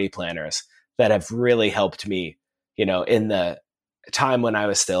with party planners that have really helped me, in the time when I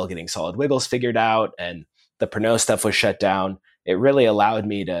was still getting Solid Wiggles figured out and the Pernod stuff was shut down. It really allowed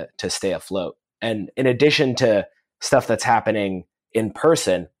me to stay afloat. And in addition to stuff that's happening in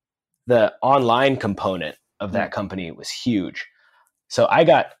person, the online component of that company was huge. So I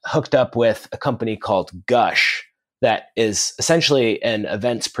got hooked up with a company called Gush that is essentially an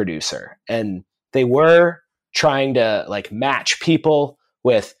events producer. And they were trying to like match people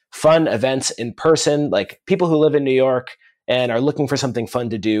with fun events in person. Like people who live in New York and are looking for something fun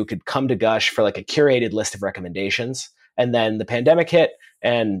to do could come to Gush for like a curated list of recommendations. And then the pandemic hit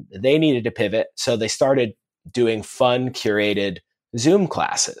and they needed to pivot. So they started doing fun curated Zoom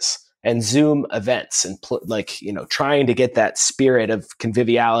classes and Zoom events and trying to get that spirit of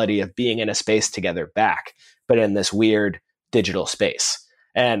conviviality of being in a space together back, but in this weird digital space.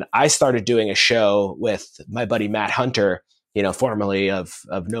 And I started doing a show with my buddy Matt Hunter, formerly of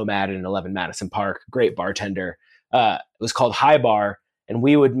Nomad in 11 Madison Park, great bartender. It was called High Bar, and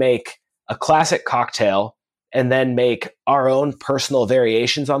we would make a classic cocktail and then make our own personal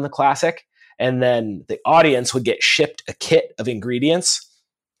variations on the classic. And then the audience would get shipped a kit of ingredients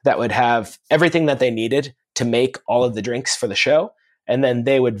that would have everything that they needed to make all of the drinks for the show. And then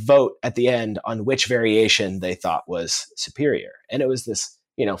they would vote at the end on which variation they thought was superior. And it was this,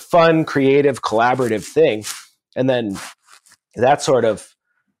 fun, creative, collaborative thing. And then that sort of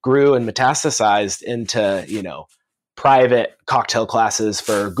grew and metastasized into, private cocktail classes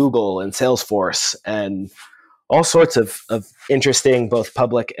for Google and Salesforce and all sorts of interesting, both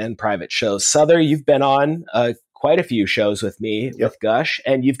public and private shows. Souther, you've been on quite a few shows with me with Gush,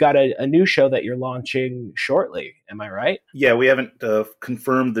 and you've got a new show that you're launching shortly. Am I right? Yeah, we haven't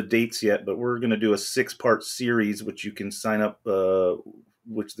confirmed the dates yet, but we're going to do a 6-part series, which you can sign up,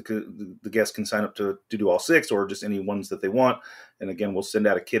 which the guests can sign up to do all 6 or just any ones that they want. And again, we'll send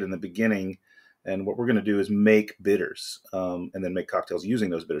out a kit in the beginning. And what we're going to do is make bitters and then make cocktails using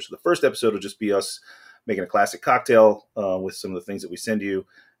those bitters. So the first episode will just be us making a classic cocktail with some of the things that we send you,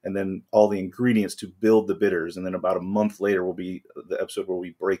 and then all the ingredients to build the bitters. And then about a month later will be the episode where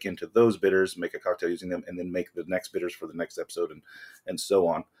we break into those bitters, make a cocktail using them, and then make the next bitters for the next episode, and so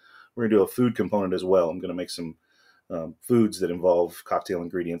on. We're going to do a food component as well. I'm going to make some foods that involve cocktail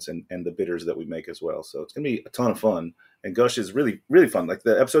ingredients and the bitters that we make as well. So it's going to be a ton of fun. And Gush is really, really fun. Like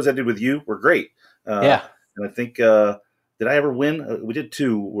the episodes I did with you were great. And I think, did I ever win? We did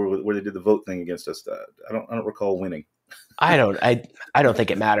 2 where they did the vote thing against us. I don't recall winning. I don't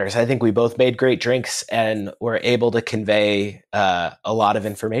think it matters. I think we both made great drinks and were able to convey a lot of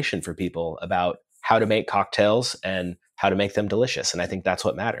information for people about how to make cocktails and how to make them delicious. And I think that's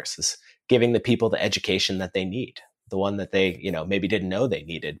what matters, is giving the people the education that they need, the one that they, maybe didn't know they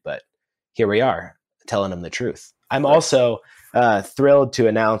needed, but here we are telling them the truth. I'm also thrilled to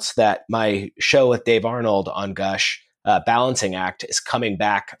announce that my show with Dave Arnold on Gush, Balancing Act, is coming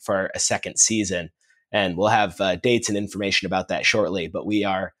back for a second season. And we'll have dates and information about that shortly. But we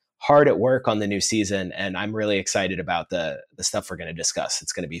are hard at work on the new season, and I'm really excited about the stuff we're going to discuss.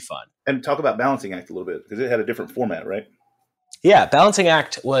 It's going to be fun. And talk about Balancing Act a little bit, because it had a different format, right? Yeah, Balancing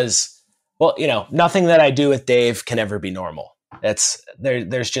Act was, nothing that I do with Dave can ever be normal.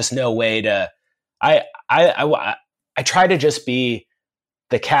 There's just no way to. I try to just be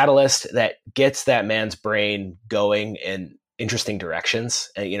the catalyst that gets that man's brain going in interesting directions.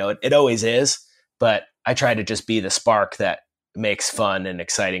 And, it always is, but I try to just be the spark that makes fun and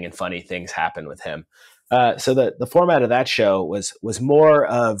exciting and funny things happen with him. So the format of that show was more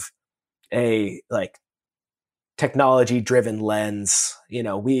of a like technology driven lens.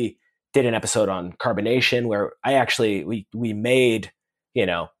 We did an episode on carbonation where we made,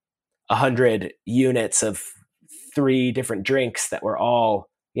 100 units of 3 different drinks that were all,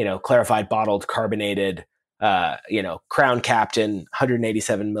 clarified, bottled, carbonated, Crown Captain,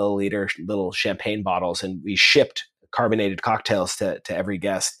 187 milliliter little champagne bottles. And we shipped carbonated cocktails to every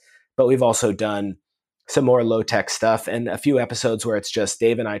guest. But we've also done some more low tech stuff and a few episodes where it's just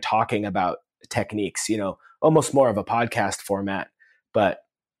Dave and I talking about techniques, almost more of a podcast format, but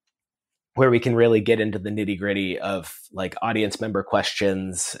where we can really get into the nitty gritty of like audience member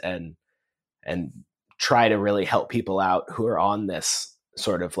questions and try to really help people out who are on this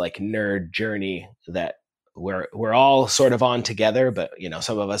sort of like nerd journey that we're all sort of on together, but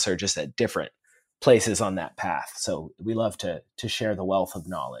some of us are just at different places on that path. So we love to share the wealth of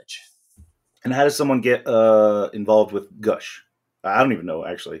knowledge. And how does someone get involved with Gush? I don't even know,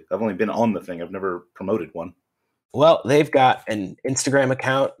 actually. I've only been on the thing. I've never promoted one. Well, they've got an Instagram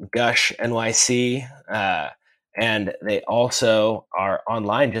account, Gush NYC, and they also are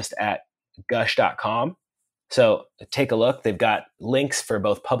online just at gush.com. So take a look. They've got links for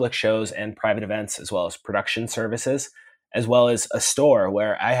both public shows and private events, as well as production services, as well as a store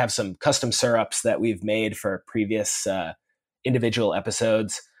where I have some custom syrups that we've made for previous individual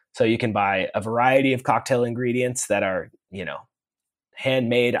episodes. So you can buy a variety of cocktail ingredients that are,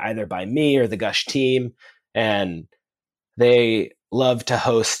 handmade either by me or the Gush team. And they love to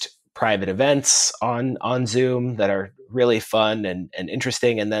host private events on Zoom that are really fun and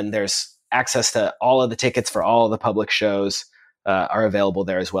interesting. And then there's access to all of the tickets for all of the public shows are available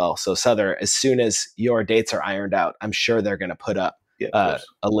there as well. So Souther, as soon as your dates are ironed out, I'm sure they're going to put up a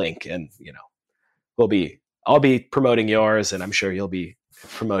link, and I'll be promoting yours, and I'm sure you'll be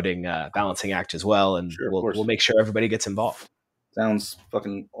promoting Balancing Act as well. And sure, we'll make sure everybody gets involved. Sounds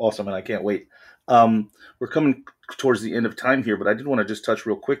fucking awesome, and I can't wait. We're coming towards the end of time here, but I did want to just touch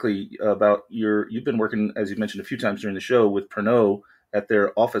real quickly about you've been working, as you mentioned a few times during the show, with Pernod at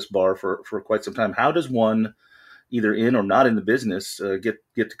their office bar for quite some time. How does one, either in or not in the business, get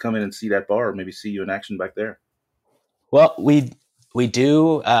to come in and see that bar, or maybe see you in action back there? Well, we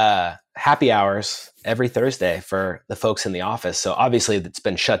do happy hours every Thursday for the folks in the office. So obviously it's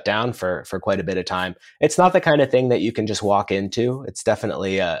been shut down for quite a bit of time. It's not the kind of thing that you can just walk into. It's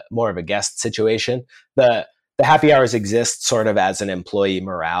definitely more of a guest situation. The happy hours exist sort of as an employee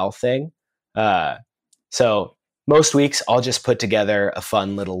morale thing. So most weeks I'll just put together a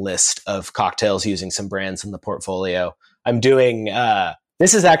fun little list of cocktails using some brands in the portfolio. I'm doing,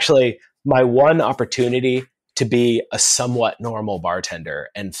 this is actually my one opportunity to be a somewhat normal bartender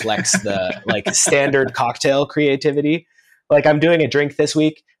and flex the like standard cocktail creativity. Like I'm doing a drink this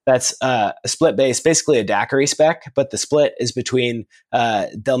week that's a split base, basically a daiquiri spec, but the split is between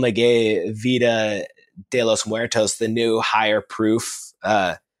Del Maguey Vida de los Muertos, the new higher proof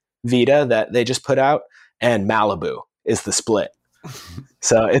Vida that they just put out, and Malibu is the split.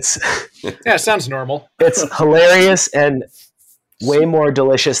 So it's yeah, it sounds normal. It's hilarious and way more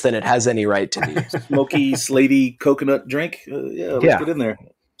delicious than it has any right to be. Smoky, slaty coconut drink. Let's get in there.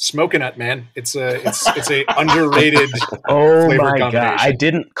 Smokinut, man. It's a underrated. Oh my god! I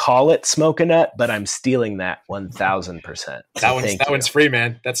didn't call it Smokinut, but I'm stealing that 1,000%. That one's free,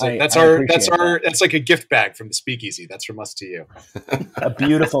 man. That's like a gift bag from the Speakeasy. That's from us to you. A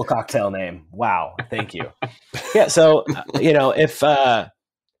beautiful cocktail name. Wow, thank you. Yeah, so if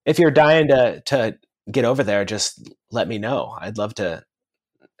you're dying to get over there, just let me know. I'd love to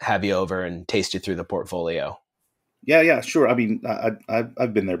have you over and taste you through the portfolio. Yeah, sure. I mean,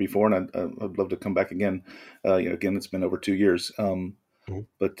 I've been there before, and I'd love to come back again. Again, it's been over 2 years.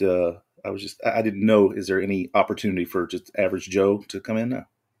 But I didn't know. Is there any opportunity for just average Joe to come in now?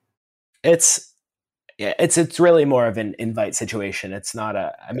 It's really more of an invite situation. It's not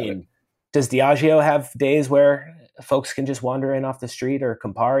does Diageo have days where folks can just wander in off the street, or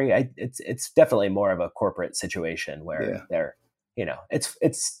Campari? It's definitely more of a corporate situation where they're,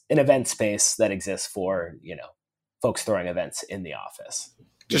 it's an event space that exists for, folks throwing events in the office.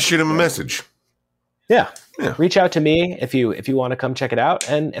 Just shoot them a message. Yeah. Reach out to me if you want to come check it out,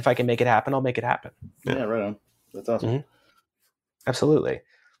 and if I can make it happen, I'll make it happen. Yeah, right on. That's awesome. Mm-hmm. Absolutely.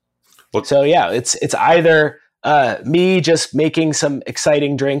 So yeah, it's either me just making some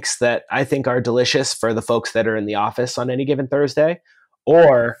exciting drinks that I think are delicious for the folks that are in the office on any given Thursday,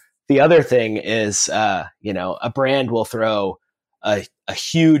 or the other thing is, a brand will throw a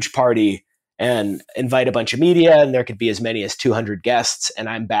huge party and invite a bunch of media, and there could be as many as 200 guests, and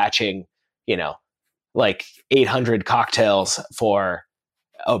I'm batching, like 800 cocktails for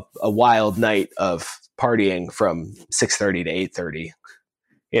a wild night of partying from 6:30 to 8:30.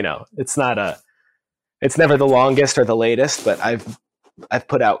 It's never the longest or the latest, but I've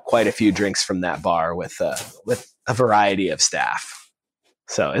put out quite a few drinks from that bar with a variety of staff.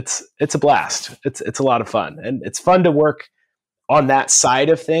 So it's a blast. It's a lot of fun, and it's fun to work on that side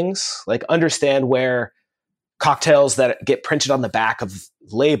of things, like understand where cocktails that get printed on the back of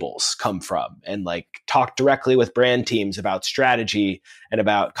labels come from, and like talk directly with brand teams about strategy and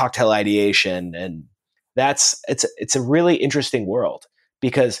about cocktail ideation. And it's a really interesting world,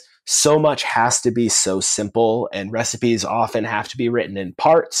 because so much has to be so simple, and recipes often have to be written in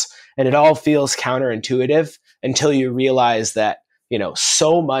parts, and it all feels counterintuitive until you realize that,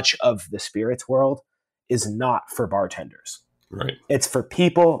 so much of the spirits world is not for bartenders. Right. It's for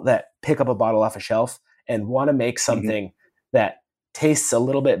people that pick up a bottle off a shelf and want to make something that tastes a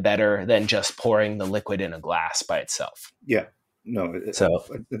little bit better than just pouring the liquid in a glass by itself. Yeah. No. So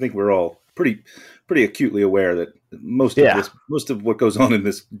I think we're all pretty acutely aware that most of what goes on in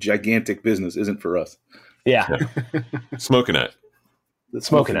this gigantic business isn't for us. Yeah. Smoking Nut.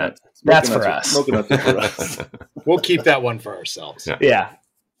 Smoking Nut. That's for us. Smoking Nut for us. We'll keep that one for ourselves. Yeah.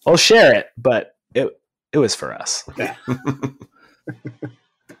 I'll share it, but it was for us. Yeah.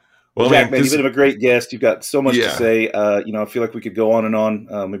 Well, Jack, man, you've been a great guest. You've got so much to say. I feel like we could go on and on.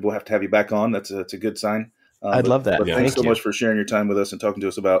 Maybe we'll have to have you back on. That's a good sign. I'd love that. But thanks so much for sharing your time with us and talking to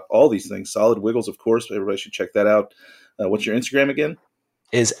us about all these things. Solid Wiggles, of course. Everybody should check that out. What's your Instagram again?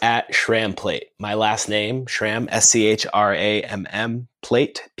 Is at Schramm Plate. My last name, Schramm, SCHRAMM,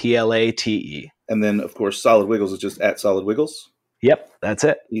 Plate, PLATE. And then, of course, Solid Wiggles is just at Solid Wiggles. Yep, that's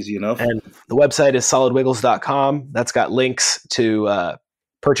it. Easy enough. And the website is solidwiggles.com. That's got links to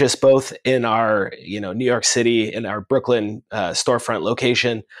purchase both in our New York City, in our Brooklyn storefront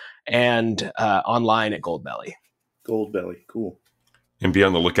location, and online at Goldbelly. Goldbelly, cool. And be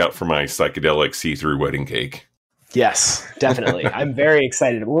on the lookout for my psychedelic see-through wedding cake. Yes, definitely. I'm very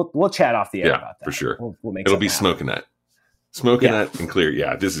excited. We'll chat off the air about that. For sure. We'll make it'll be happen. Smoking Nut. Smoking Nut and clear.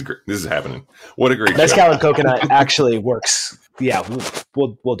 Yeah, this is great. This is happening. What a great show. Mezcal and coconut actually works. Yeah,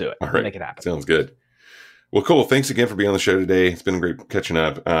 we'll do it. All right. We'll make it happen. Sounds good. Well, cool. Thanks again for being on the show today. It's been great catching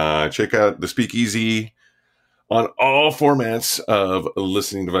up. Check out the Speakeasy on all formats of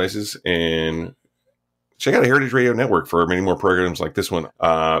listening devices, and check out Heritage Radio Network for many more programs like this one.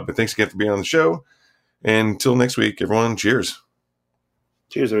 But thanks again for being on the show. And until next week, everyone, cheers.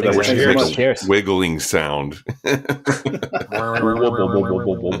 Cheers, everybody. Thanks so much. Cheers. Wiggling sound.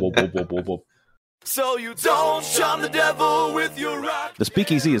 So you don't shun the devil with your rock. The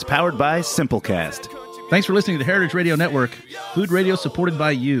Speakeasy is powered by Simplecast. Thanks for listening to the Heritage Radio Network, food radio supported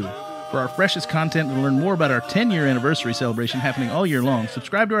by you. For our freshest content and to learn more about our 10-year anniversary celebration happening all year long,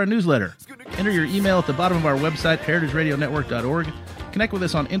 subscribe to our newsletter. Enter your email at the bottom of our website, heritageradionetwork.org. Connect with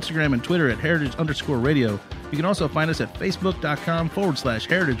us on Instagram and Twitter at heritage_radio. You can also find us at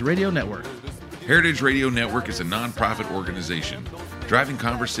facebook.com/Heritage Radio Network. Heritage Radio Network is a nonprofit organization driving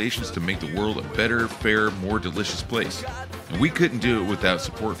conversations to make the world a better, fairer, more delicious place. And we couldn't do it without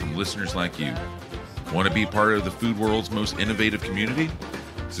support from listeners like you. Want to be part of the food world's most innovative community?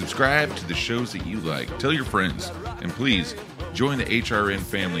 Subscribe to the shows that you like, tell your friends, and please join the HRN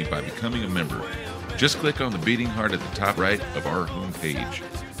family by becoming a member. Just click on the beating heart at the top right of our homepage.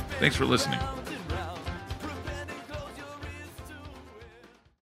 Thanks for listening.